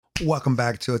Welcome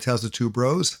back to Tales of Two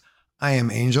Bros. I am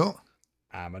Angel,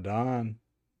 I'm a Don.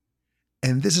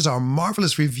 and this is our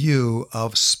marvelous review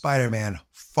of Spider-Man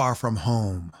Far From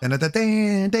Home.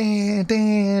 Spider-Man,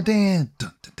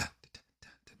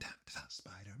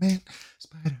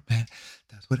 Spider-Man,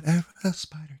 does whatever a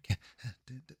spider can.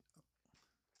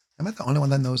 Am I the only one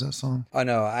that knows that song? Oh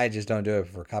no, I just don't do it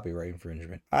for copyright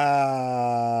infringement.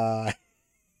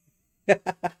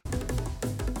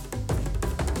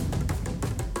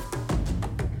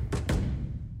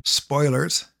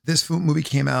 Spoilers. This movie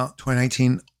came out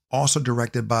 2019, also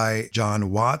directed by John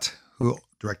Watt, who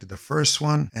directed the first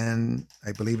one, and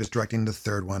I believe is directing the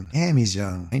third one. Damn, he's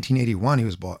young. 1981, he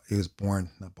was born,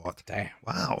 not bought. Damn.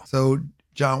 Wow. So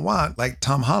John Watt, like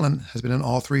Tom Holland, has been in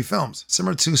all three films,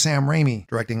 similar to Sam Raimi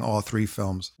directing all three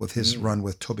films with his run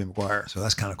with Tobey Maguire. So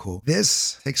that's kind of cool.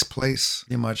 This takes place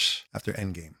pretty much after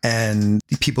Endgame, and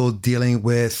the people dealing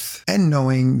with and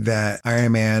knowing that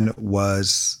Iron Man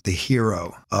was the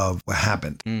hero of what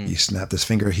happened. He snapped his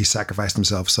finger, he sacrificed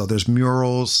himself. So there's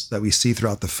murals that we see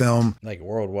throughout the film. Like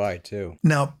worldwide too.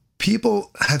 Now,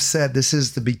 people have said this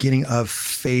is the beginning of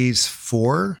phase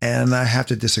 4, and I have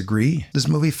to disagree. This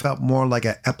movie felt more like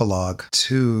an epilogue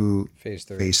to Phase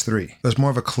 3. phase 3. It was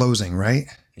more of a closing, right?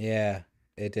 Yeah,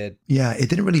 it did. Yeah, it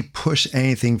didn't really push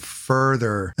anything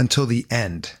further until the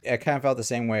end. I kind of felt the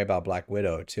same way about Black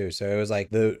Widow too. So it was like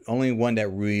the only one that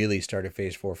really started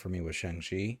phase 4 for me was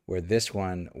Shang-Chi, where this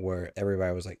one, where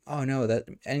everybody was like, oh no, that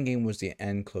Endgame was the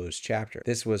end closed chapter.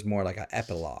 This was more like an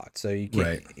epilogue. So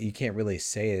you can't really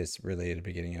say it's really the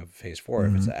beginning of phase 4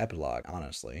 if it's an epilogue,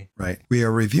 honestly. Right. We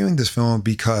are reviewing this film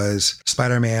because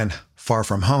Spider-Man Far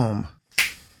From Home.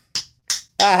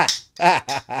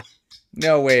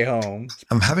 No Way Home.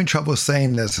 I'm having trouble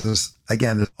saying this because,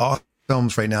 again, all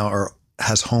films right now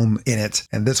has home in it.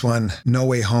 And this one, No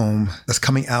Way Home, that's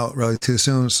coming out really too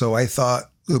soon. So I thought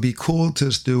it would be cool to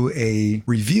just do a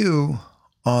review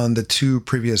on the two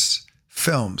previous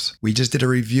films. We just did a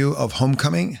review of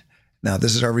Homecoming. Now,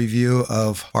 this is our review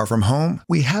of Far From Home.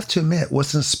 We have to admit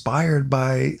what's inspired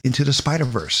by Into the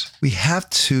Spider-Verse. We have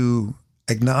to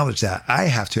acknowledge that. I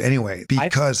have to anyway,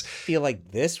 because I feel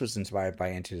like this was inspired by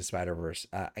Into the Spider-Verse.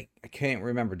 I can't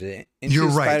remember. Did Into You're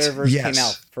the right. Spider-Verse Yes. came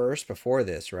out first before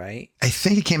this, right? I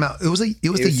think it came out. It was the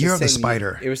year of the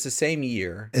spider. It was the same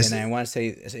year, and I want to say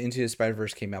Into the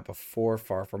Spider-Verse came out before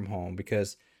Far From Home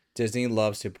because Disney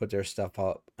loves to put their stuff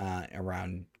up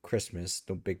around Christmas,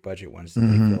 the big budget ones that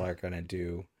they feel are going to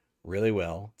do really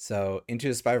well. So Into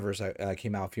the Spider-Verse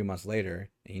came out a few months later,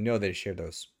 and you know they shared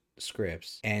those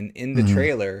scripts, and in the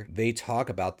trailer they talk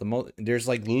about there's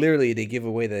like literally they give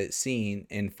away the scene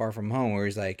in Far From Home where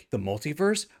he's like, the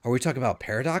multiverse, are we talking about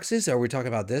paradoxes, are we talking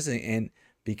about this, and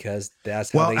because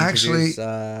that's how they introduce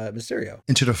Mysterio.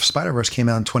 Into the Spider-Verse came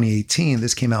out in 2018.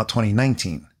 This came out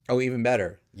 2019. Oh, even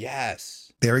better. Yes.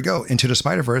 There we go. Into the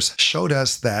Spider-Verse showed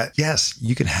us that, yes,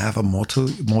 you can have a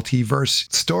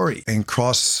multiverse story and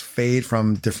cross-fade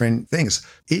from different things.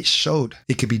 It showed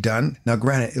it could be done. Now,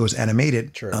 granted, it was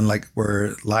animated, True. Unlike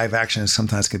where live action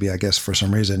sometimes could be, I guess, for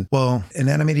some reason. Well, in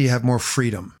animated, you have more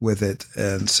freedom with it.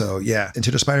 And so, yeah,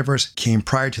 Into the Spider-Verse came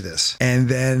prior to this. And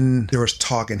then there was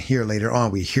talk in here later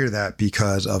on. We hear that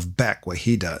because of Beck, what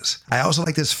he does. I also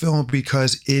like this film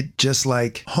because it, just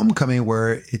like Homecoming,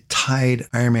 where it tied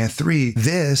Iron Man 3,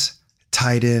 this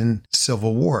tied in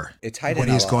Civil War. It tied in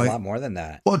a lot more than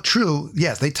that. Well, true.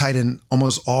 Yes, they tied in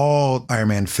almost all Iron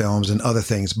Man films and other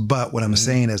things. But what I'm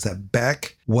saying is that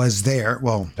Beck was there.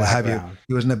 Well, what have you?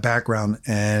 He was in the background,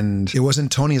 and it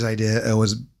wasn't Tony's idea. It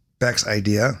was Beck's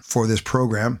idea for this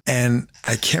program. And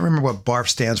I can't remember what BARF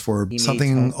stands for.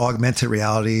 Something augmented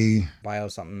reality.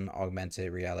 Something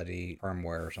augmented reality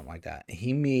firmware or something like that.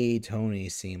 He made Tony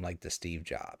seem like the Steve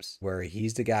Jobs, where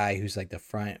he's the guy who's like the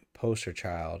front poster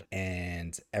child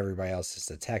and everybody else is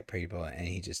the tech people, and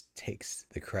he just takes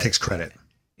the credit. Takes credit.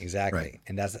 Exactly. Right.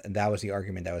 And that was the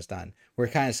argument that was done. We're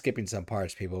kind of skipping some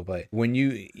parts, people, but when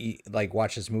you like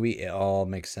watch this movie, it all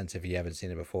makes sense if you haven't seen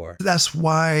it before. That's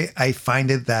why I find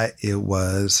it that it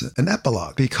was an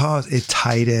epilogue, because it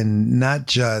tied in not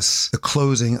just the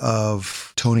closing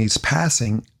of Tony's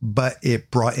passing, but it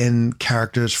brought in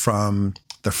characters from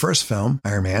the first film,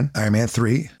 Iron Man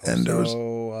 3, and there was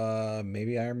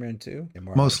maybe Iron Man 2.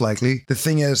 Most likely. The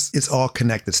thing is, it's all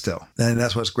connected still, and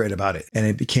that's what's great about it. And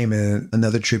it became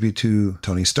another tribute to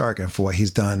Tony Stark and for what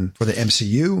he's done for the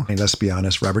MCU. And let's be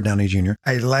honest, Robert Downey Jr.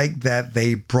 I like that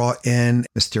they brought in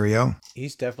Mysterio.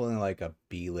 He's definitely like a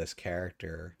B-list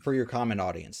character for your common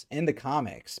audience. In the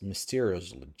comics,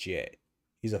 Mysterio's legit.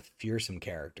 He's a fearsome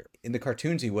character. In the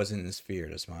cartoons, he wasn't as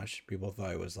feared as much. People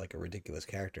thought he was like a ridiculous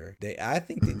character. I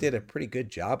think they did a pretty good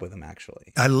job with him,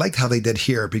 actually. I liked how they did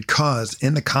here because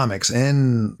in the comics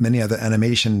and many other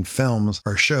animation films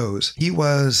or shows, he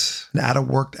was an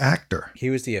out-of-work actor.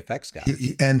 He was the effects guy.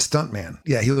 And stuntman.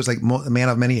 Yeah, he was like a man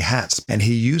of many hats. And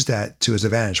he used that to his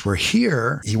advantage. Where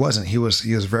here, he wasn't. He was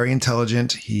very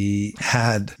intelligent. He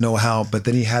had know-how, but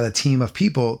then he had a team of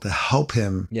people to help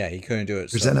him. Yeah, he couldn't do it.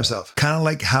 Present himself. Kind of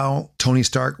like how Tony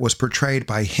Stark was portrayed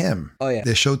by him. Oh, yeah.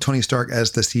 They showed Tony Stark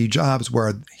as the Steve Jobs,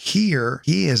 where here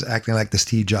he is acting like the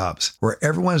Steve Jobs, where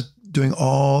everyone's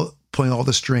pulling all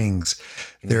the strings,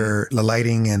 the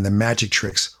lighting and the magic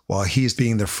tricks, while he's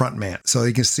being the front man. So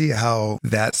you can see how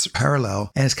that's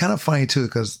parallel. And it's kind of funny too,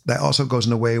 because that also goes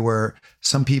in a way where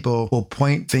some people will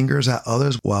point fingers at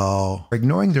others while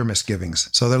ignoring their misgivings.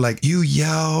 So they're like, you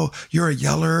yell, you're a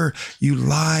yeller, you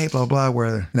lie, blah, blah,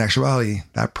 where in actuality,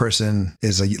 that person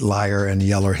is a liar and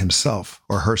yeller himself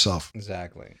or herself.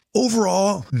 Exactly.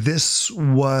 Overall, this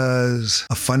was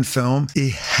a fun film.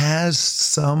 It has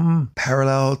some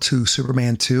parallel to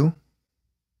Superman 2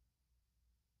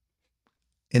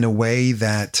 in a way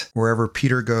that wherever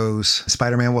Peter goes,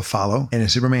 Spider-Man will follow. And in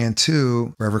Superman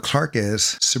 2, wherever Clark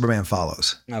is, Superman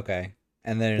follows. Okay.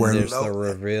 And then there's the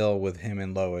reveal with him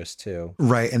and Lois too.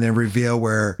 Right. And then reveal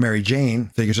where Mary Jane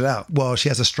figures it out. Well, she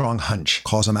has a strong hunch,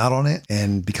 calls him out on it,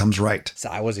 and becomes right. So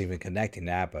I wasn't even connecting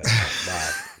that, but wow.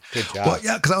 Good job. Well,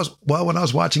 yeah, because when I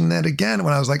was watching that again,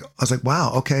 when I was like,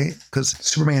 wow, okay, because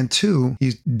Superman 2,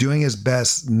 he's doing his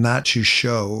best not to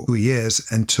show who he is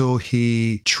until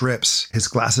he trips. His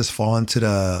glasses fall into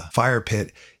the fire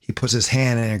pit. He puts his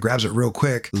hand in and grabs it real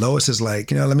quick. Lois is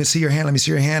like, let me see your hand.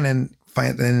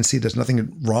 And see there's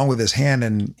nothing wrong with his hand,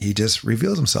 and he just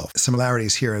reveals himself.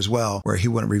 Similarities here as well, where he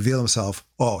wouldn't reveal himself.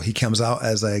 Oh, he comes out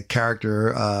as a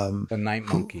character. The Night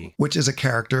Monkey. Which is a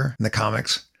character in the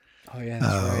comics. Oh, yeah,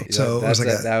 that's right. So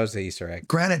that was the Easter egg.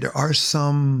 Granted, there are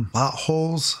some plot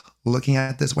holes looking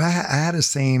at this. Well, I had the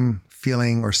same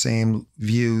feeling or same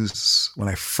views when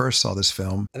I first saw this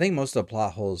film. I think most of the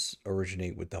plot holes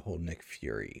originate with the whole Nick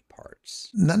Fury parts.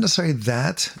 Not necessarily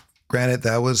that. Granted,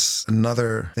 that was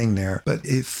another thing there, but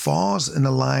it falls in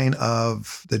the line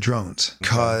of the drones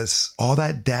because all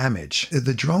that damage,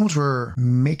 the drones were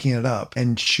making it up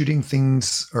and shooting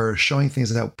things or showing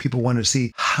things that people wanted to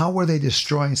see. How were they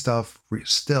destroying stuff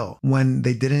still when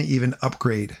they didn't even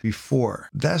upgrade before?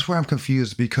 That's where I'm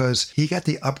confused, because he got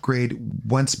the upgrade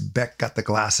once Beck got the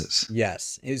glasses.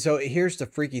 Yes. So here's the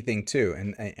freaky thing too,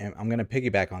 and I'm going to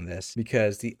piggyback on this,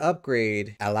 because the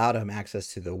upgrade allowed him access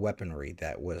to the weaponry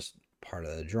that was part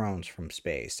of the drones from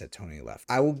space that Tony left.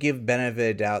 I will give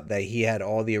benefit of doubt that he had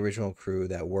all the original crew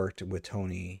that worked with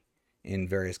Tony in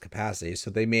various capacities, so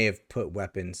they may have put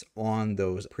weapons on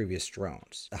those previous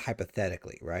drones,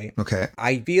 hypothetically, right? Okay.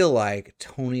 I feel like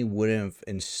Tony would have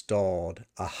installed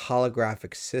a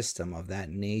holographic system of that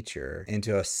nature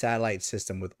into a satellite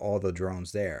system with all the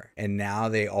drones there, and now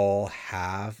they all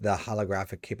have the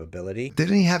holographic capability.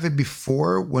 Didn't he have it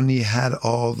before when he had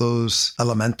all those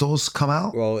elementals come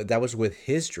out? Well, that was with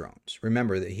his drones.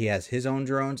 Remember that he has his own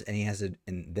drones, and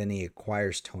and then he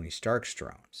acquires Tony Stark's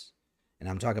drones. And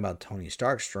I'm talking about Tony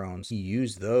Stark's drones. He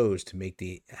used those to make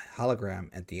the hologram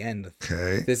at the end.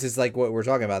 Okay. This is like what we're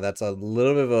talking about. That's a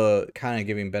little bit of a kind of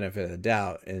giving benefit of the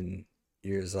doubt. And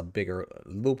there's a bigger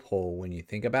loophole when you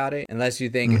think about it. Unless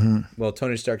you think, well,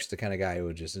 Tony Stark's the kind of guy who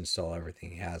would just install everything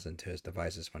he has into his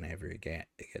devices whenever he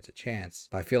gets a chance.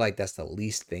 But I feel like that's the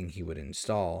least thing he would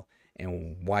install.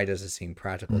 And why does it seem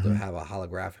practical to have a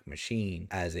holographic machine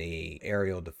as a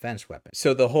aerial defense weapon?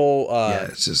 So the whole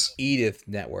it's just Edith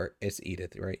network, it's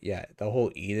Edith, right? Yeah, the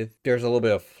whole Edith, there's a little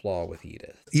bit of flaw with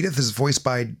Edith. Edith is voiced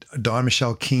by Dawn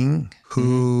Michelle King,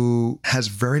 who has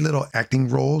very little acting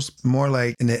roles, more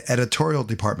like in the editorial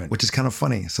department, which is kind of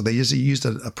funny. So they usually used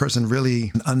a person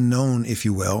really unknown, if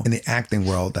you will, in the acting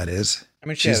world, that is. I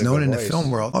mean, she's known in the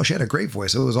film world. Oh, she had a great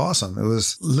voice. It was awesome. It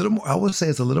was a little more, I would say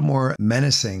it's a little more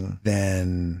menacing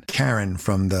than Karen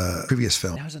from the previous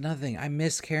film. That was another thing. I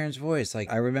miss Karen's voice.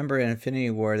 Like, I remember in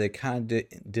Infinity War, they kind of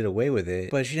did away with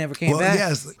it, but she never came back.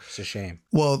 Yes. It's a shame.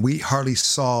 Well, we hardly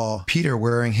saw Peter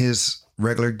wearing his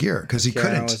regular gear because he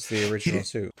couldn't. Was the original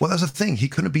suit. Well, that's the thing. He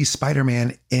couldn't be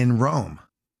Spider-Man in Rome.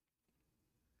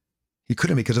 He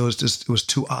couldn't because it was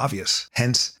too obvious.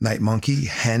 Hence Night Monkey,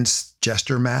 hence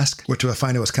Jester mask, which I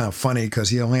find it was kind of funny because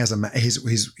he only has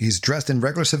he's dressed in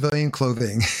regular civilian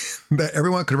clothing that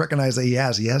everyone could recognize that he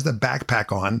has. He has the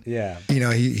backpack on. Yeah.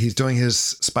 He's doing his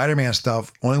Spider-Man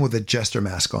stuff only with the Jester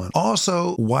mask on.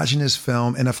 Also watching this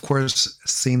film and of course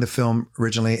seeing the film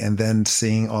originally and then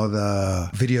seeing all the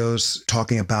videos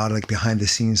talking about it, like behind the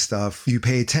scenes stuff, you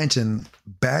pay attention.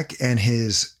 Beck and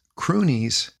his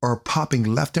croonies are popping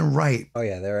left and right. Oh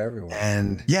yeah, they're everywhere.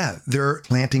 And yeah, they're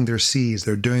planting their seeds.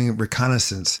 They're doing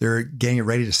reconnaissance. They're getting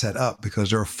ready to set up because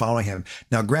they're following him.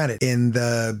 Now, granted, in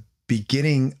the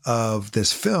beginning of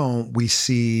this film, we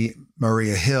see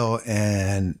Maria Hill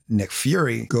and Nick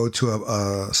Fury go to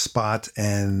a spot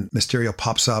and Mysterio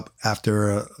pops up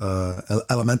after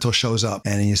Elemental shows up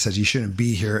and he says, you shouldn't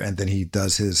be here. And then he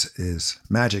does his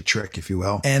magic trick, if you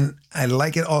will. And I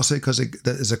like it also because it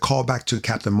is a callback to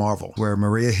Captain Marvel, where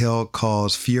Maria Hill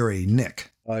calls Fury Nick.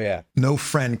 Oh, yeah. No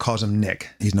friend calls him Nick.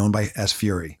 He's known as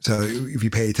Fury. So if you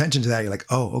pay attention to that, you're like,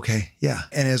 oh, okay, yeah.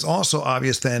 And it's also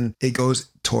obvious then it goes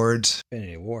towards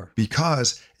Infinity War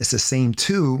because it's the same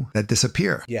two that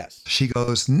disappear. Yes. She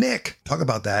goes, Nick, talk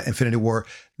about that, Infinity War.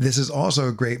 This is also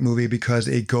a great movie because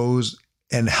it goes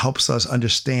and helps us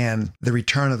understand the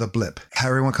return of the blip. How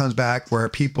everyone comes back where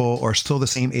people are still the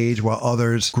same age while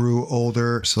others grew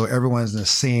older. So everyone's in the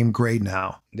same grade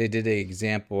now. They did an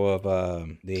example of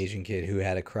the Asian kid who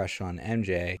had a crush on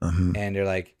MJ. And they're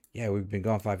like, yeah, we've been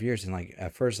gone 5 years. And like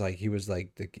at first, like he was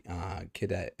like the kid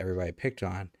that everybody picked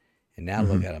on. And now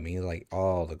look at him. He's like,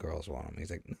 all the girls want him.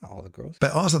 He's like, not all the girls.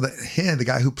 But also the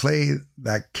guy who played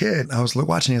that kid, I was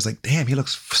watching, I was like, damn, he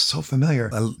looks so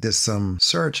familiar. I did some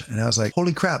search and I was like,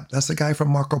 holy crap, that's the guy from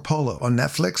Marco Polo on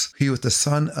Netflix. He was the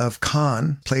son of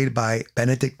Khan, played by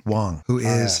Benedict Wong, who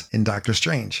is in Doctor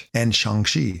Strange and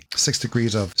Shang-Chi, 6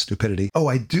 Degrees of Stupidity. Oh,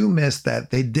 I do miss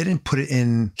that they didn't put it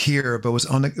in here, but it was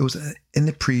in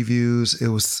the previews. It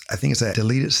was, I think it's a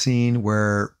deleted scene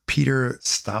where Peter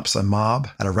stops a mob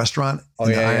at a restaurant in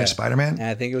the Iron Spider-Man. And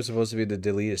I think it was supposed to be the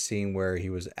deleted scene where he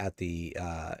was at the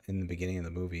in the beginning of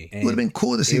the movie. It would have been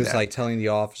cool to see that. He was like telling the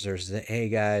officers, hey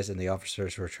guys, and the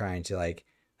officers were trying to like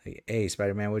hey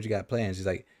Spider-Man, what you got plans? He's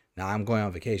like, nah, I'm going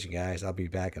on vacation, guys. I'll be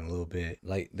back in a little bit.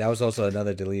 Like that was also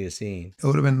another deleted scene. It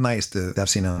would have been nice to have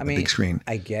seen on the big screen.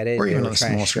 I get it. Or even on a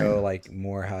trying small to show screen. like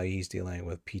more how he's dealing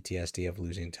with PTSD of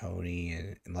losing Tony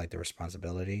and like the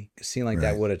responsibility. It seemed like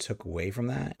that would have took away from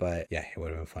that, but yeah, it would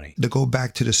have been funny. To go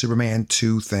back to the Superman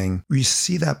 2 thing, we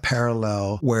see that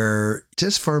parallel where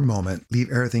just for a moment,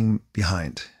 leave everything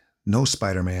behind. No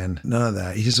Spider-Man, none of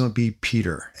that. He just want to be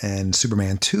Peter. And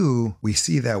Superman 2, we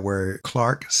see that where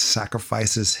Clark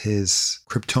sacrifices his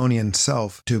Kryptonian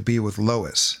self to be with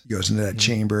Lois. He goes into that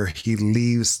chamber. He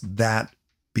leaves that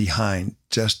behind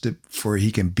just for he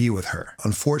can be with her.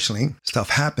 Unfortunately, stuff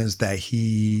happens that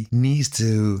he needs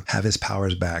to have his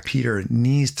powers back. Peter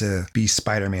needs to be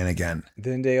Spider-Man again.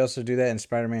 Didn't they also do that in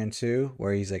Spider-Man 2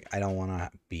 where he's like, I don't want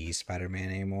to be Spider-Man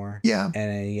anymore? Yeah. And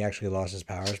then he actually lost his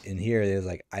powers. In here, there's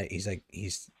like,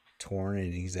 he's torn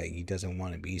and he's like, he doesn't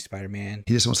want to be Spider-Man.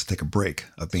 He just wants to take a break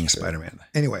of being Spider-Man.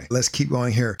 Anyway, let's keep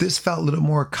going here. This felt a little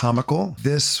more comical.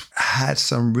 This had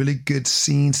some really good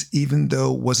scenes, even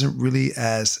though it wasn't really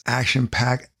as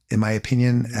action-packed, in my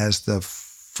opinion, as the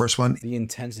first one. The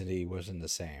intensity wasn't the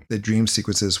same. The dream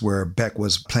sequences where Beck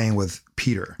was playing with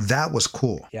Peter. That was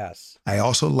cool. Yes. I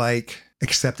also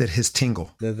accepted his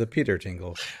tingle. The Peter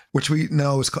tingle. Which we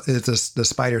know is the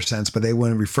spider sense, but they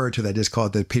wouldn't refer to that, just call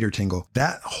it the Peter tingle.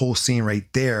 That whole scene right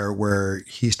there where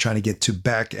he's trying to get to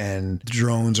Beck and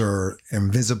drones are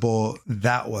invisible,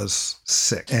 that was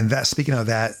sick. And that, speaking of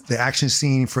that, the action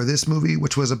scene for this movie,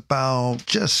 which was about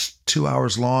just 2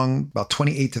 hours long, about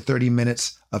 28 to 30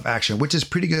 minutes of action, which is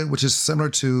pretty good, which is similar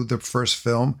to the first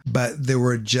film, but they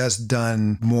were just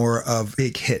done more of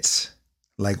big hits,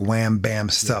 like wham, bam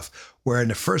stuff. Where in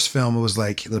the first film, it was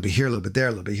like a little bit here, a little bit there,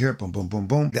 a little bit here, boom, boom, boom,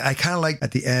 boom. I kind of like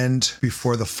at the end,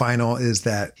 before the final, is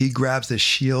that he grabs the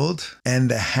shield and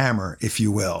the hammer, if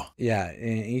you will. Yeah,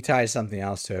 and he ties something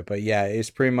else to it. But yeah,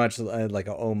 it's pretty much like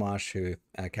a homage to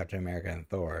Captain America and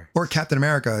Thor. Or Captain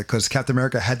America, because Captain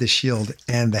America had the shield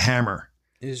and the hammer.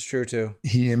 It's true too.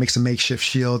 He makes a makeshift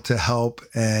shield to help,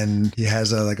 and he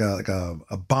has a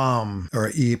bomb or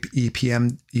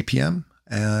EPM.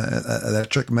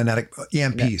 Electromagnetic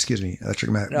EMP,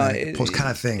 electromagnetic pulse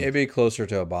kind of thing. It'd be closer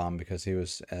to a bomb because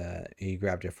he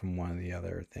grabbed it from one of the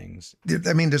other things.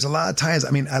 I mean, there's a lot of times.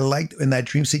 I mean, I liked in that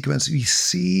dream sequence we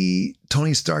see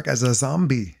Tony Stark as a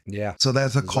zombie. Yeah. So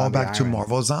that's a callback to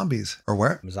Marvel Zombies or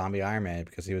where? Zombie Iron Man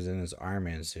because he was in his Iron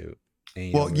Man suit.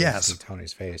 And Well, we yes. see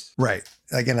Tony's face. Right.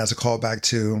 Again, as a callback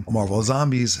to Marvel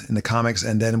Zombies in the comics,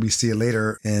 and then we see it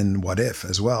later in What If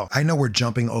as well. I know we're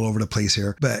jumping all over the place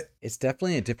here, but it's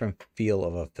definitely a different feel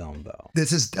of a film, though.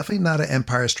 This is definitely not an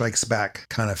Empire Strikes Back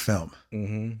kind of film,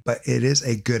 but it is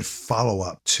a good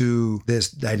follow-up to this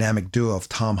dynamic duo of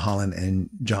Tom Holland and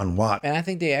John Watt. And I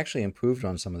think they actually improved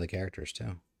on some of the characters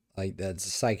too. Like that's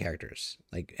side characters.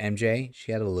 Like MJ,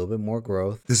 she had a little bit more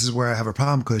growth. This is where I have a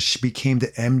problem because she became the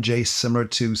MJ similar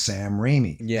to Sam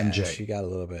Raimi. Yeah, MJ. she got a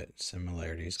little bit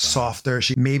similarities. Softer.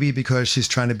 She maybe because she's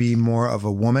trying to be more of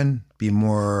a woman, be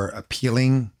more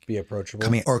appealing, be approachable,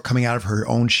 coming out of her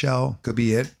own shell. Could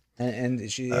be it. And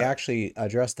she actually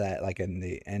addressed that, like in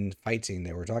the end fight scene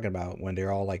that we're talking about, when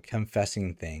they're all like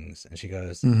confessing things, and she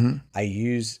goes, "I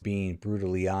use being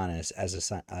brutally honest as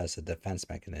a defense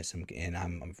mechanism, and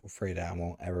I'm afraid I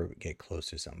won't ever get close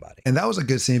to somebody." And that was a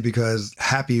good scene because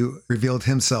Happy revealed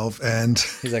himself, and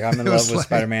he's like, "I'm in love with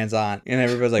Spider-Man's aunt," and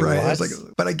everybody's like, right,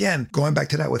 "What?" But again, going back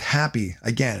to that with Happy,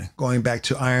 again, going back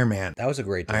to Iron Man, that was a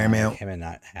great Iron Man, him and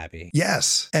not Happy.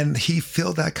 Yes, and he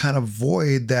filled that kind of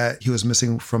void that he was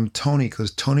missing from Tony,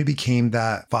 because Tony became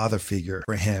that father figure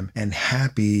for him, and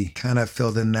Happy kind of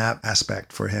filled in that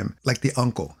aspect for him, like the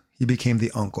uncle. He became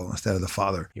the uncle instead of the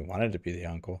father. He wanted to be the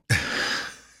uncle.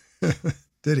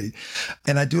 Did he?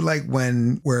 And I do like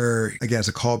where, again, it's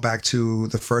a callback to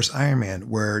the first Iron Man,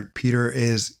 where Peter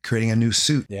is creating a new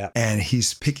suit. Yeah. And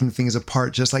he's picking things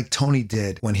apart, just like Tony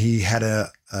did when he had a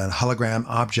hologram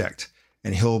object.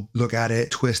 And he'll look at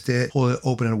it, twist it, pull it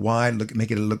open and wide,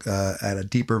 make it look at a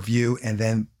deeper view, and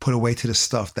then put away to the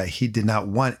stuff that he did not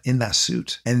want in that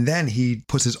suit. And then he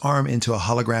puts his arm into a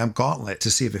hologram gauntlet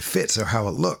to see if it fits or how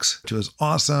it looks, which was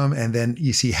awesome. And then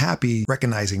you see Happy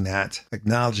recognizing that,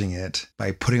 acknowledging it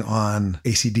by putting on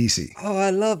AC/DC. Oh,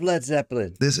 I love Led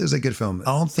Zeppelin. This is a good film.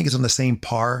 I don't think it's on the same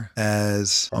par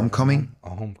as Homecoming.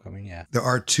 Homecoming, yeah. There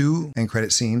are 2 end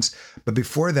credit scenes, but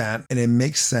before that, and it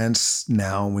makes sense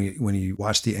now when you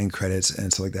watch the end credits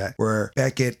and stuff like that, where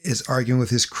Beckett is arguing with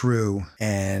his crew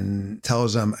and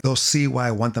tells them they'll see what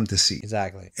I want them to see.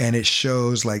 Exactly. And it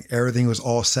shows like everything was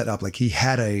all set up, like he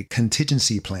had a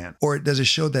contingency plan. Or does it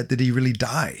show that did he really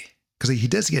die? Because he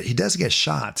does get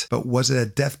shot, but was it a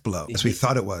death blow as we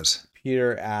thought it was?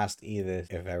 Peter asked Edith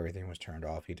if everything was turned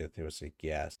off. Edith was like,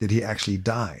 yes. Did he actually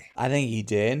die? I think he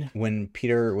did. When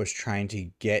Peter was trying to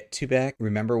get to Beck,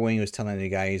 remember when he was telling the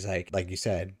guy, he's like you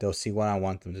said, they'll see what I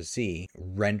want them to see.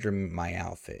 Render my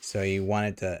outfit. So he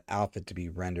wanted the outfit to be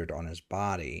rendered on his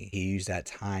body. He used that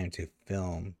time to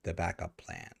film the backup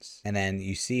plans. And then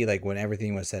you see, like, when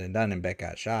everything was said and done and Beck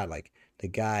got shot, like, the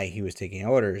guy he was taking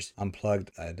orders unplugged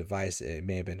a device, it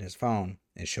may have been his phone,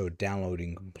 and showed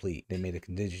downloading complete. They made a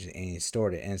contingency and he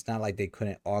stored it. And it's not like they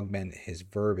couldn't augment his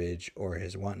verbiage or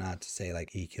his whatnot to say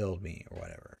like he killed me or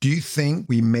whatever. Do you think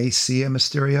we may see a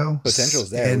Mysterio?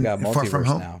 Potential's there. We got multiverse Far From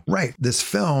Home now. Right. This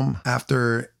film,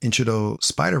 after Into the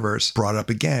Spider-Verse, brought it up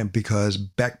again because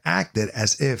Beck acted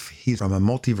as if he's from a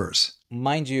multiverse.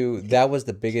 Mind you, that was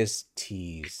the biggest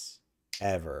tease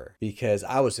ever, because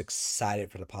I was excited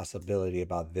for the possibility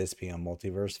about this being a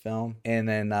multiverse film. And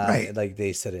then like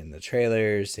they said it in the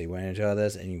trailers, they went into all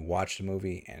this, and you watch the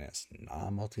movie and it's not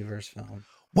a multiverse film.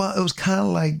 Well, it was kind of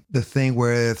like the thing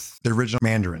with the original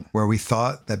Mandarin, where we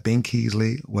thought that Ben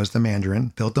Kingsley was the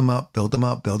Mandarin, built him up,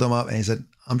 and he said,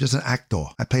 I'm just an actor.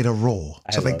 I played a role.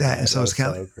 Stuff like that. And so it's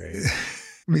kind of great.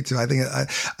 Me too. I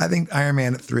think Iron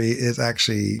Man 3 is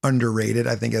actually underrated.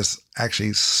 I think it's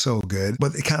actually so good.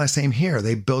 But it kind of same here.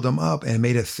 They build him up and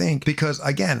made it think, because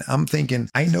again, I'm thinking,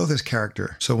 I know this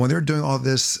character. So when they're doing all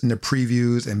this in the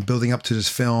previews and building up to this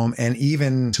film, and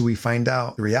even till we find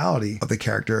out the reality of the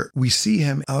character, we see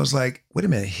him. I was like, wait a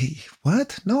minute.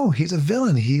 What? No, he's a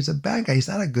villain. He's a bad guy. He's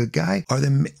not a good guy. Are they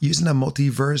using a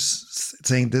multiverse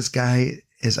saying this guy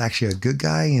is actually a good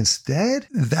guy instead?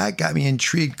 That got me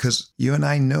intrigued, because you and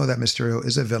I know that Mysterio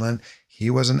is a villain.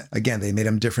 He wasn't, again, they made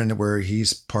him different where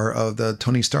he's part of the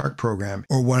Tony Stark program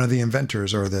or one of the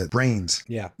inventors or the brains.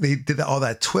 Yeah. They did all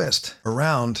that twist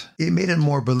around. It made it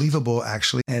more believable,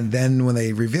 actually. And then when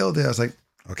they revealed it, I was like,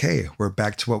 okay, we're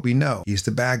back to what we know. He's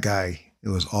the bad guy. It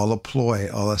was all a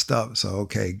ploy, all that stuff. So,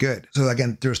 okay, good. So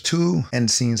again, there's 2 end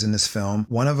scenes in this film.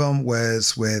 One of them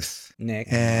was with Nick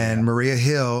and Maria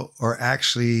Hill are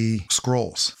actually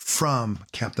Skrulls from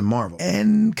Captain Marvel.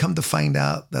 And come to find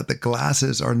out that the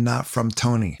glasses are not from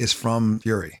Tony. It's from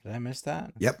Fury. Did I miss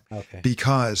that? Yep. Okay.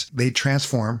 Because they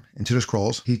transform into the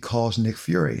Skrulls. He calls Nick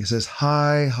Fury. He says,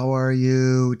 hi, how are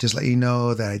you? Just let you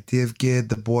know that I did give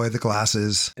the boy the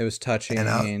glasses. It was touching.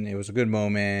 It was a good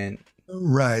moment.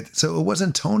 Right. So it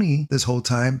wasn't Tony this whole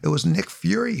time. It was Nick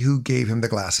Fury who gave him the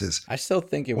glasses. I still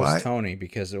think it was Why? Tony,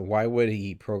 because why would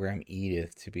he program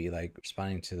Edith to be like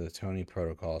responding to the Tony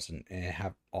protocols and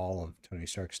have all of Tony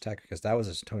Stark's tech? Because that was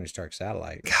a Tony Stark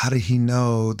satellite. How did he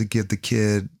know to give the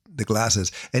kid the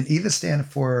glasses? And Edith stand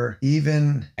for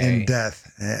even in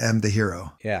death, I'm the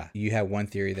hero. Yeah. You have one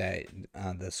theory that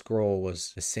the Skrull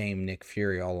was the same Nick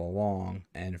Fury all along,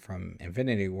 and from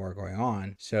Infinity War going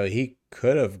on. So he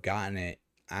could have gotten it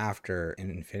after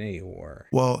Infinity War.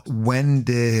 Well, when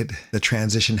did the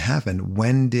transition happen?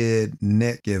 When did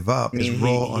Nick give up his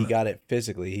role? He got it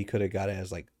physically. He could have got it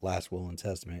as like last will and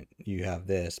testament. You have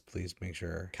this, please make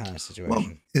sure kind of situation.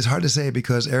 Well, it's hard to say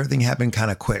because everything happened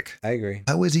kind of quick. I agree.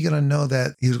 How was he going to know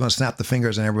that he was going to snap the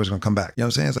fingers and everybody was going to come back? You know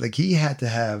what I'm saying? It's like he had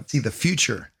to see the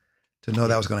future to know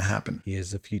that was going to happen. He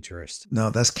is a futurist. No,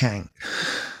 that's Kang.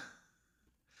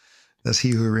 That's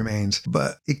He Who Remains.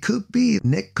 But it could be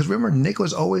Nick, because remember, Nick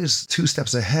was always 2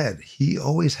 steps ahead. He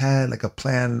always had like a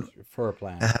plan for a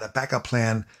plan and had a backup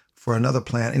plan for another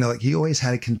plan. You know, like he always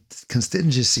had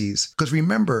contingencies. Because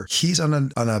remember, he's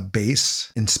on a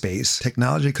base in space.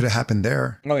 Technology could have happened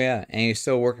there. Oh, yeah. And he's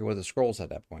still working with the Skrulls at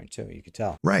that point, too. You could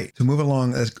tell. Right. To move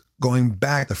along, going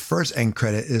back, the first end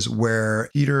credit is where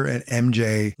Peter and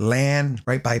MJ land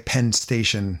right by Penn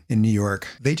Station in New York.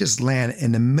 They just land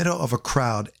in the middle of a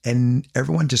crowd and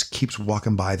everyone just keeps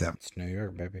walking by them. It's New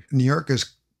York, baby. New York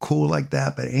is cool like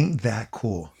that, but it ain't that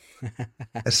cool.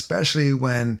 Especially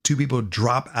when 2 people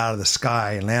drop out of the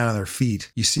sky and land on their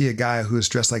feet. You see a guy who is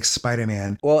dressed like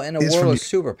Spider-Man. Well, in a world of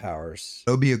superpowers,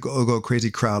 it'll be a go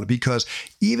crazy crowd, because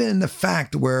even in the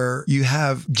fact where you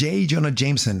have J. Jonah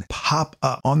Jameson pop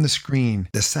up on the screen,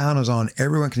 the sound is on,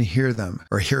 everyone can hear them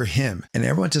or hear him, and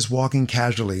everyone's just walking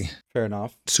casually. Fair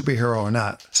enough. Superhero or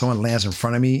not, someone lands in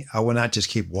front of me, I will not just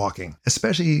keep walking.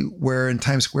 Especially where in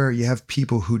Times Square you have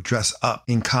people who dress up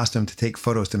in costume to take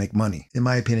photos to make money. In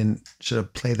my opinion, should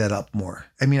have played that up more.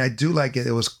 I mean, I do like it.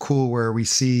 It was cool where we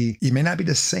see, it may not be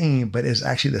the same, but it's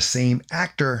actually the same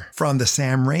actor from the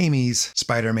Sam Raimi's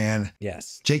Spider-Man.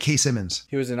 Yes. J.K. Simmons.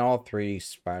 He was in all 3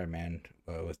 Spider-Man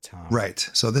with Tom. Right.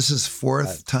 So this is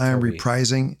fourth time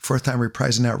reprising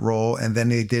that role, and then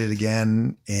they did it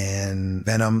again in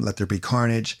Venom: Let There Be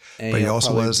Carnage. And but he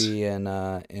also was be in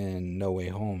No Way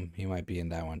Home. He might be in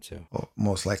that one too. Oh,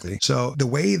 most likely. So the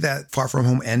way that Far From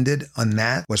Home ended on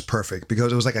that was perfect,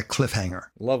 because it was like a cliffhanger.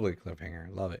 Lovely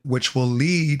cliffhanger. Love it. Which will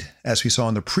lead, as we saw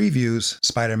in the previews,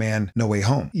 Spider-Man: No Way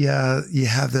Home. Yeah, you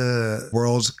have the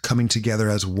worlds coming together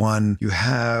as one. You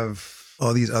have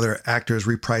all these other actors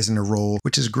reprising the role,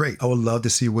 which is great. I would love to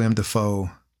see Willem Dafoe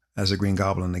as a Green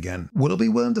Goblin again. Will it be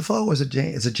Willem Dafoe, or is it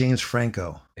James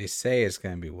Franco? They say it's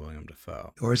going to be William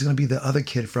Dafoe. Or is it going to be the other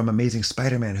kid from Amazing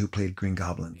Spider-Man who played Green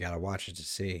Goblin? You got to watch it to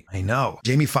see. I know.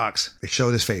 Jamie Foxx, they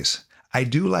showed his face. I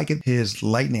do like it. His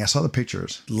lightning, I saw the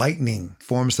pictures. Lightning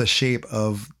forms the shape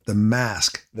of the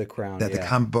mask. The crown, that the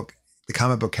comic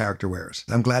book character wears.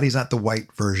 I'm glad he's not the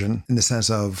white version, in the sense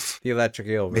of the Electric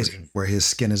Eel version, where his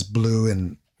skin is blue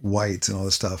and white and all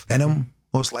this stuff. Venom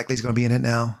most likely is going to be in it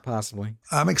now. Possibly.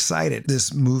 I'm excited.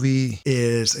 This movie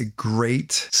is a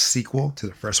great sequel to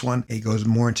the first one. It goes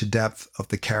more into depth of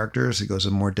the characters. It goes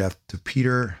in more depth to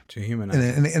Peter. To humanize.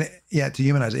 To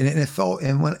humanize. And it fell,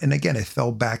 and again, it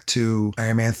fell back to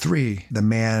Iron Man 3, the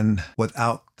man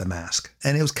without the mask.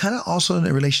 And it was kind of also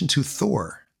in relation to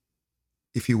Thor,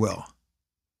 if you will.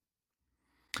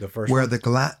 The first where one?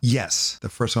 The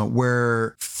first one,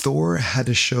 where Thor had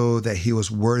to show that he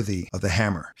was worthy of the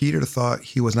hammer. Peter thought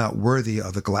he was not worthy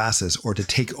of the glasses, or to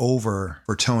take over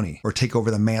for Tony, or take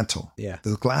over the mantle. Yeah.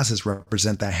 Those glasses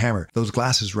represent that hammer. Those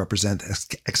glasses represent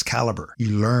Excalibur.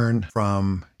 You learn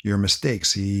from your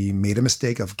mistakes. He made a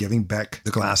mistake of giving Beck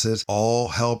the glasses. All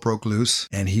hell broke loose,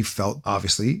 and he felt,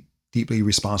 obviously, deeply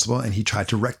responsible, and he tried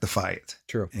to rectify it.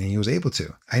 True. And he was able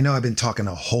to. I know I've been talking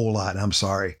a whole lot, and I'm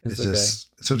sorry. It's okay. just,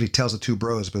 so he tells the 2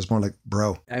 bros, but it's more like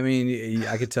bro. I mean,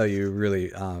 I could tell you really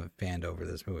fanned over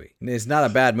this movie. It's not a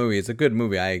bad movie. It's a good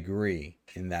movie. I agree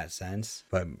in that sense.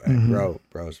 But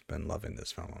bro's been loving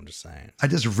this film. I'm just saying. I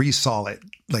just re-saw it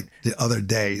like the other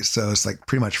day, so it's like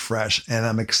pretty much fresh, and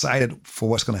I'm excited for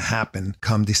what's going to happen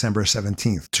come December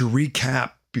 17th. To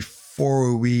recap,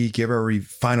 before we give our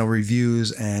final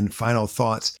reviews and final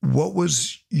thoughts, what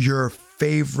was your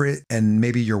favorite and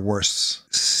maybe your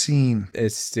worst scene?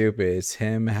 It's stupid. It's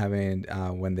him having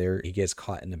when he gets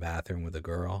caught in the bathroom with a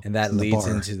girl, and that leads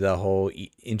into the whole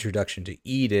introduction to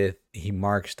Edith. He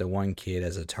marks the one kid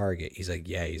as a target. He's like,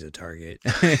 yeah, he's a target.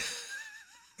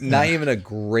 not even a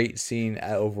great scene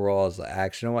overall as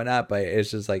action and whatnot, but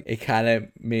it's just like it kind of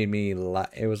made me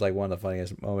it was like one of the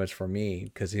funniest moments for me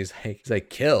because he's like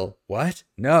kill what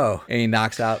no, and he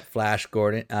knocks out Flash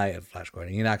Gordon.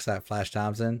 He knocks out Flash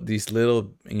Thompson. These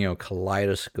little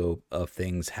kaleidoscope of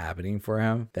things happening for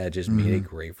him that just made it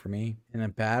great for me. And a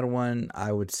bad one,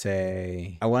 I want to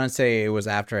say it was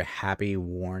after Happy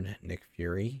warned Nick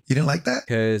Fury. You didn't like that?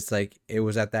 Because like it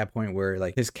was at that point where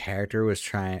like his character was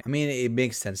trying. I mean, it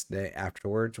makes sense that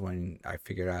afterwards when I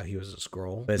figured out he was a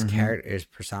Skrull, but his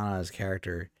persona, his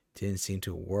character didn't seem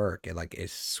to work. It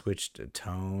switched to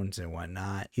tones and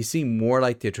whatnot. He seemed more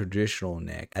like the traditional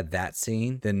Nick at that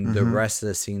scene than the rest of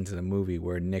the scenes in the movie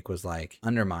where Nick was like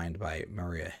undermined by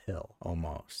Maria Hill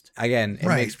almost. Again, it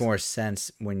makes more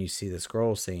sense when you see the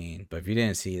Skrull scene, but if you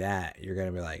didn't see that, you're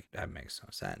gonna be like, that makes no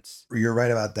sense. You're right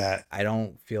about that. I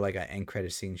don't feel like an end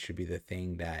credit scene should be the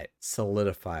thing that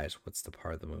solidifies what's the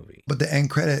part of the movie. But the end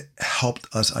credit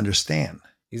helped us understand.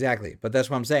 Exactly. But that's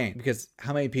what I'm saying. Because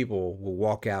how many people will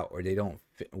walk out or they don't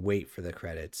wait for the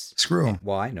credits? Screw them.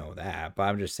 Well, I know that. But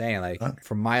I'm just saying, like,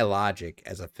 from my logic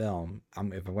as a film,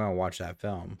 if I'm going to watch that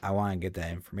film, I want to get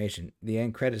that information. The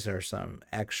end credits are some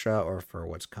extra or for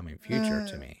what's coming future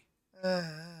to me.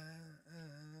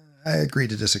 I agree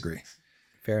to disagree.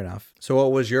 Fair enough. So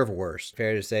what was your worst?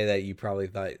 Fair to say that you probably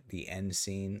thought the end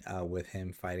scene with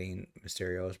him fighting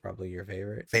Mysterio is probably your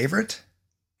favorite? Favorite?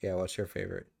 Yeah, what's your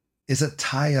favorite? Is a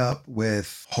tie-up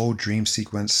with whole dream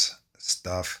sequence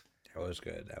stuff. That was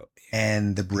good.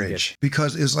 And the bridge.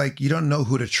 Because it was like, you don't know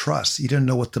who to trust. You didn't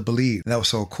know what to believe. And that was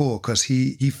so cool because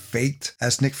he faked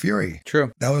as Nick Fury.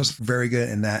 True. That was very good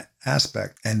in that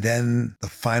aspect. And then the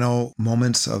final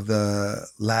moments of the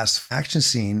last action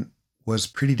scene was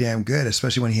pretty damn good,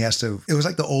 especially when he has to. It was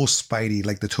like the old Spidey,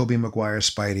 like the Tobey Maguire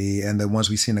Spidey and the ones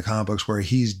we see in the comic books where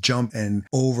he's jumping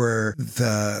over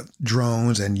the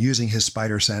drones and using his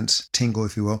spider sense, tingle,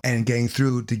 if you will, and getting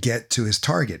through to get to his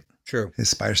target. True. His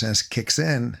spider sense kicks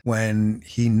in when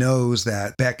he knows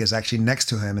that Beck is actually next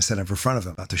to him instead of in front of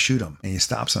him, about to shoot him, and he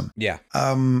stops him. Yeah.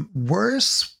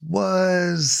 Worse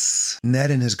was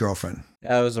Ned and his girlfriend.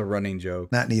 That was a running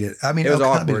joke. Not needed. I mean, it was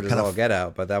awkward as all get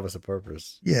out, but that was the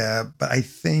purpose. Yeah, but I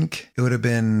think it would have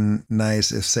been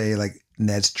nice if, say, like,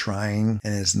 Ned's trying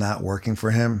and it's not working for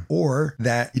him, or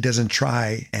that he doesn't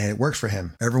try and it works for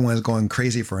him. Everyone's going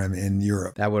crazy for him in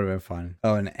Europe. That would have been fun.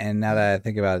 Oh, and now that I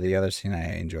think about it, the other scene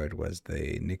I enjoyed was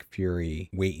the Nick Fury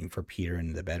waiting for Peter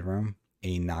in the bedroom,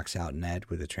 and he knocks out Ned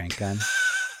with a trank gun.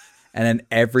 And then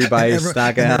everybody's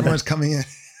knocking out. Everyone's coming in.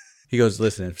 He goes,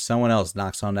 listen, if someone else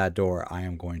knocks on that door, I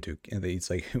am going to. And he's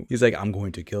like, I'm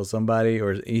going to kill somebody.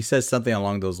 Or he says something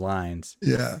along those lines.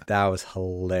 Yeah. That was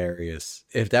hilarious.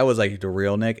 If that was like the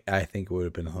real Nick, I think it would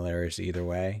have been hilarious either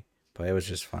way. But it was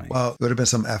just funny. Well, it would have been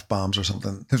some F-bombs or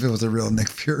something if it was the real Nick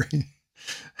Fury.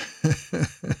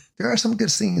 There are some good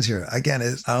scenes here. Again,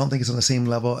 I don't think it's on the same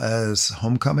level as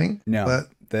Homecoming. No. But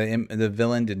the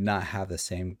villain did not have the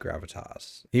same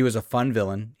gravitas. He was a fun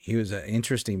villain. He was an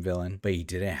interesting villain, but he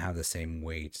didn't have the same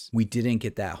weight. We didn't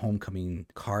get that Homecoming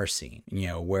car scene,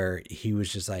 where he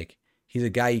was just like, he's a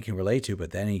guy you can relate to,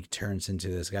 but then he turns into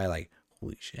this guy like,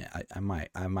 holy shit, I might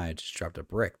have just dropped a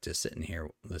brick just sitting here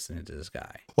listening to this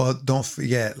guy. Well, don't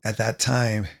forget, at that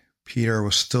time, Peter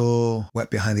was still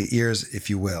wet behind the ears, if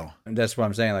you will. And that's what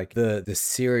I'm saying. Like the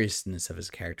seriousness of his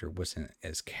character wasn't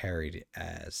as carried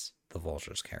as the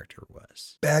Vulture's character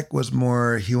was. Beck was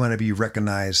more, he wanted to be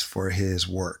recognized for his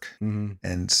work. Mm-hmm.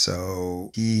 And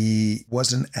so he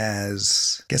wasn't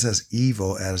as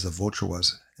evil as the Vulture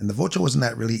was. And the Vulture wasn't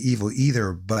that really evil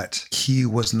either, but he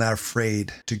was not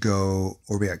afraid to go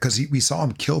or react. Because we saw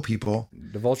him kill people.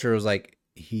 The Vulture was like,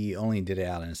 he only did it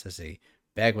out of necessity.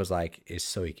 Beck was like, it's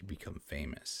so he could become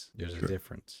famous. There's a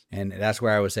difference. And that's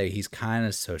where I would say he's kind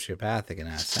of sociopathic in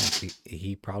that sense.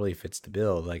 He probably fits the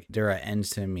bill. Like, there are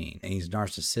ends to mean. And he's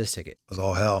narcissistic. It was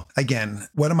all hell. Again,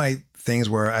 one of my things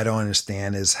where I don't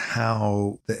understand is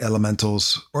how the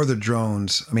elementals or the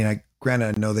drones,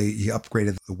 granted, I know he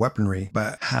upgraded the weaponry,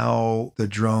 but how the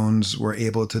drones were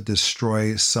able to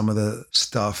destroy some of the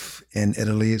stuff in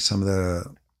Italy, some of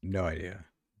the... No idea.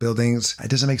 Buildings.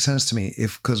 It doesn't make sense to me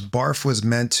because Barf was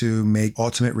meant to make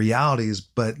ultimate realities,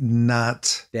 but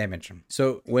not damage them.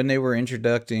 So when they were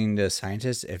introducing the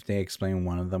scientists, if they explained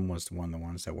one of them was one of the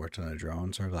ones that worked on the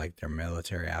drones or like their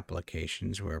military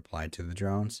applications were applied to the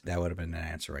drones, that would have been an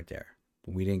answer right there.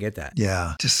 But we didn't get that.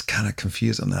 Yeah, just kind of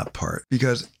confused on that part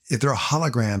because if they're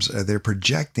holograms, they're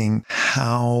projecting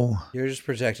how... You're just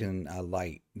projecting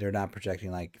light. They're not projecting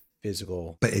like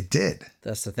physical, but it did.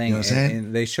 That's the thing.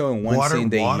 And they show in one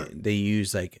scene they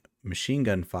use like machine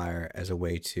gun fire as a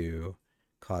way to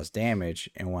cause damage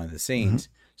in one of the scenes.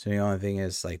 Mm-hmm. So the only thing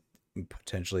is like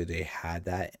potentially they had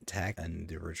that tech and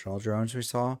the original drones we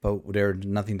saw, but there's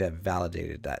nothing that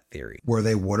validated that theory. Were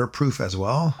they waterproof as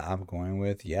well? I'm going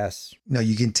with yes. No,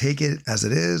 you can take it as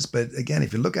it is, but again,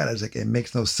 if you look at it, it's like it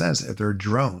makes no sense if they're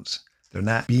drones. They're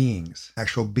not beings,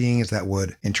 actual beings that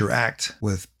would interact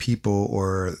with people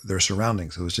or their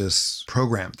surroundings. It was just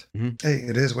programmed. Mm-hmm. Hey,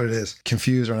 it is what it is.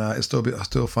 Confused or not, it's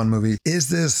still a fun movie. Is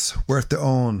this worth the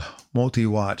own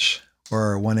multi-watch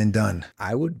or one and done?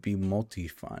 I would be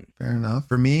multi-fun. Fair enough.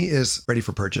 For me, is ready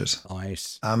for purchase.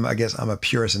 Nice. I guess I'm a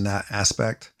purist in that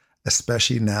aspect.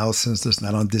 Especially now, since it's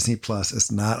not on Disney Plus,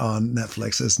 it's not on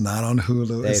Netflix, it's not on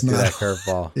Hulu. It's not that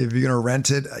curveball. If you're gonna rent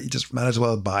it, you just might as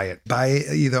well buy it. Buy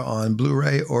it either on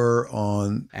Blu-ray or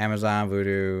on Amazon,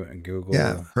 Vudu, and Google.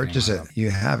 Yeah, purchase it.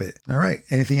 You have it. All right.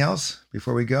 Anything else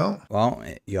before we go? Well,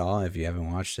 y'all, if you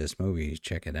haven't watched this movie,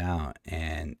 check it out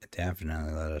and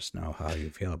definitely let us know how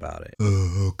you feel about it.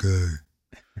 Okay.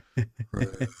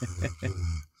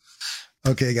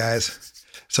 Okay, guys.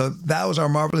 So that was our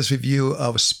marvelous review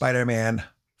of Spider-Man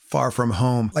Far From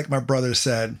Home. Like my brother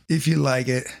said, if you like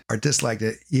it or disliked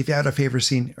it, if you had a favorite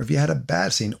scene or if you had a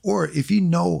bad scene, or if you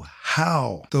know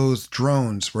how those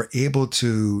drones were able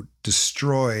to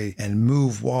destroy and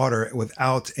move water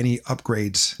without any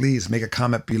upgrades, please make a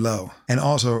comment below. And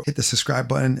also hit the subscribe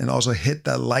button and also hit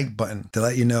that like button to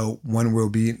let you know when we'll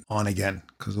be on again.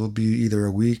 Because we'll be either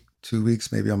a week, 2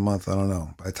 weeks, maybe a month. I don't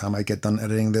know. By the time I get done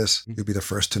editing this, you'll be the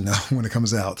first to know when it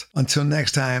comes out. Until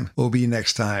next time, we'll be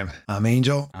next time. I'm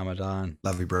Angel. I'm Adon.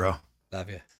 Love you, bro.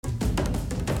 Love you.